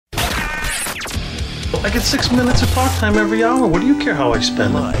I get 6 minutes of talk time every hour. What do you care how I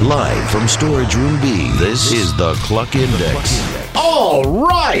spend it? Live from Storage Room B, this is the Cluck Index. All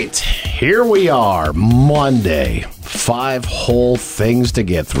right, here we are, Monday. 5 whole things to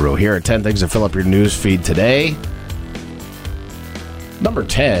get through. Here are 10 things to fill up your news feed today. Number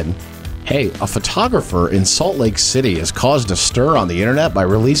 10. Hey, a photographer in Salt Lake City has caused a stir on the internet by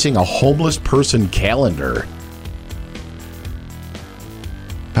releasing a homeless person calendar.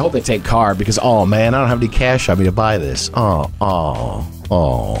 I hope they take card because, oh man, I don't have any cash on me to buy this. Oh.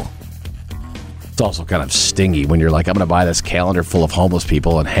 It's also kind of stingy when you're like, I'm going to buy this calendar full of homeless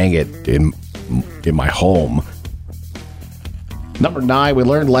people and hang it in my home. Number 9, we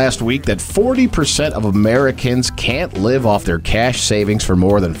learned last week that 40% of Americans can't live off their cash savings for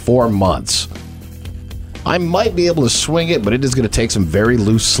more than 4 months. I might be able to swing it, but it is going to take some very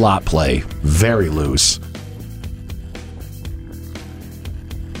loose slot play. Very loose.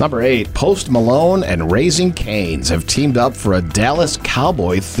 Number 8, Post Malone and Raising Cane's have teamed up for a Dallas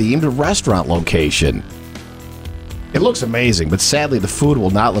Cowboy-themed restaurant location. It looks amazing, but sadly the food will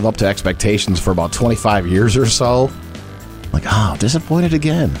not live up to expectations for about 25 years or so. Like, disappointed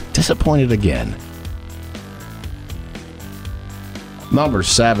again. Number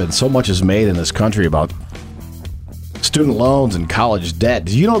 7, so much is made in this country about student loans and college debt.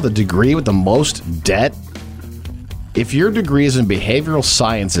 Do you know the degree with the most debt? If your degree is in behavioral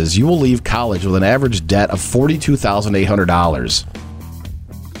sciences, you will leave college with an average debt of $42,800.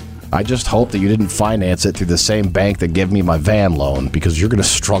 I just hope that you didn't finance it through the same bank that gave me my van loan, because you're going to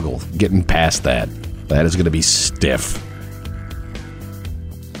struggle getting past that. That is going to be stiff.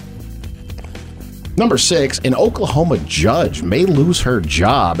 Number 6, an Oklahoma judge may lose her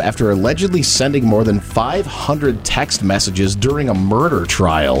job after allegedly sending more than 500 text messages during a murder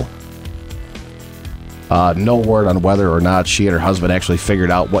trial. No word on whether or not she and her husband actually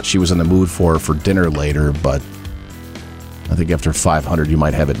figured out what she was in the mood for dinner later, but I think after 500 you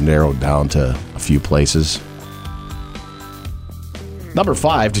might have it narrowed down to a few places. Number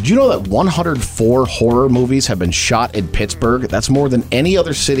 5, did you know that 104 horror movies have been shot in Pittsburgh? That's more than any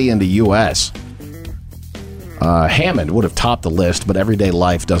other city in the U.S. Hammond would have topped the list, but Everyday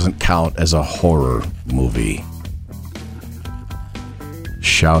Life doesn't count as a horror movie.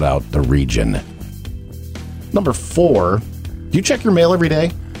 Shout out the region. Number 4, do you check your mail every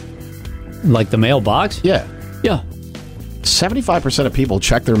day? Like the mailbox? Yeah. 75% of people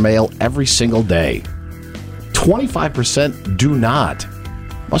check their mail every single day. 25% do not.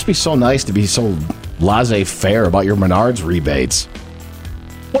 Must be so nice to be so laissez-faire about your Menards rebates.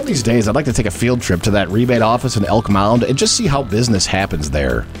 One of these days, I'd like to take a field trip to that rebate office in Elk Mound and just see how business happens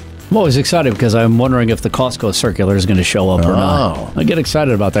there. I'm always excited because I'm wondering if the Costco circular is going to show up or not. I get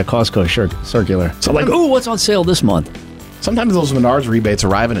excited about that Costco circular. So like, what's on sale this month? Sometimes those Menards rebates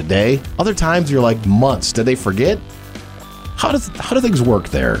arrive in a day. Other times you're like, months. Did they forget? How do things work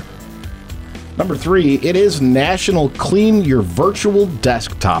there? Number 3, it is National Clean Your Virtual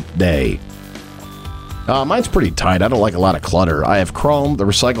Desktop Day. Mine's pretty tight. I don't like a lot of clutter. I have Chrome, the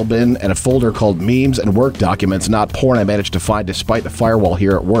recycle bin, and a folder called Memes and Work Documents, not porn, I managed to find despite the firewall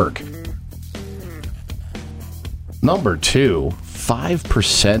here at work. Number 2,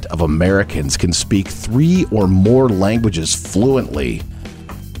 5% of Americans can speak 3 or more languages fluently.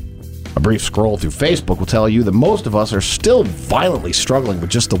 A brief scroll through Facebook will tell you that most of us are still violently struggling with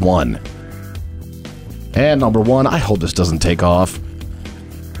just the one. And number 1, I hope this doesn't take off.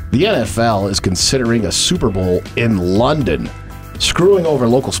 The NFL is considering a Super Bowl in London, screwing over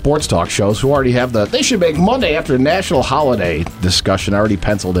local sports talk shows who already have the "they should make Monday after a national holiday" discussion already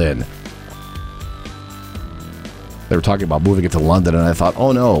penciled in. They were talking about moving it to London, and I thought,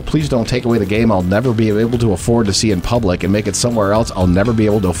 oh no, please don't take away the game I'll never be able to afford to see in public and make it somewhere else I'll never be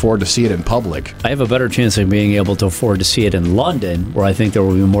able to afford to see it in public. I have a better chance of being able to afford to see it in London, where I think there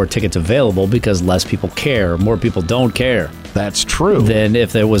will be more tickets available because less people care. More people don't care. That's true. Than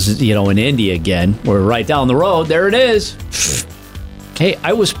if there was, in India again, where right down the road, there it is. Hey,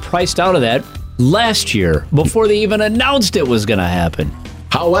 I was priced out of that last year before they even announced it was going to happen.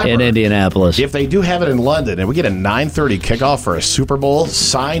 However, in Indianapolis, if they do have it in London and we get a 9:30 kickoff for a Super Bowl,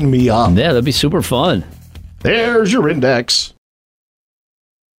 sign me up. Yeah, that'd be super fun. There's your index.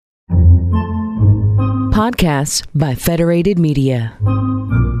 Podcasts by Federated Media.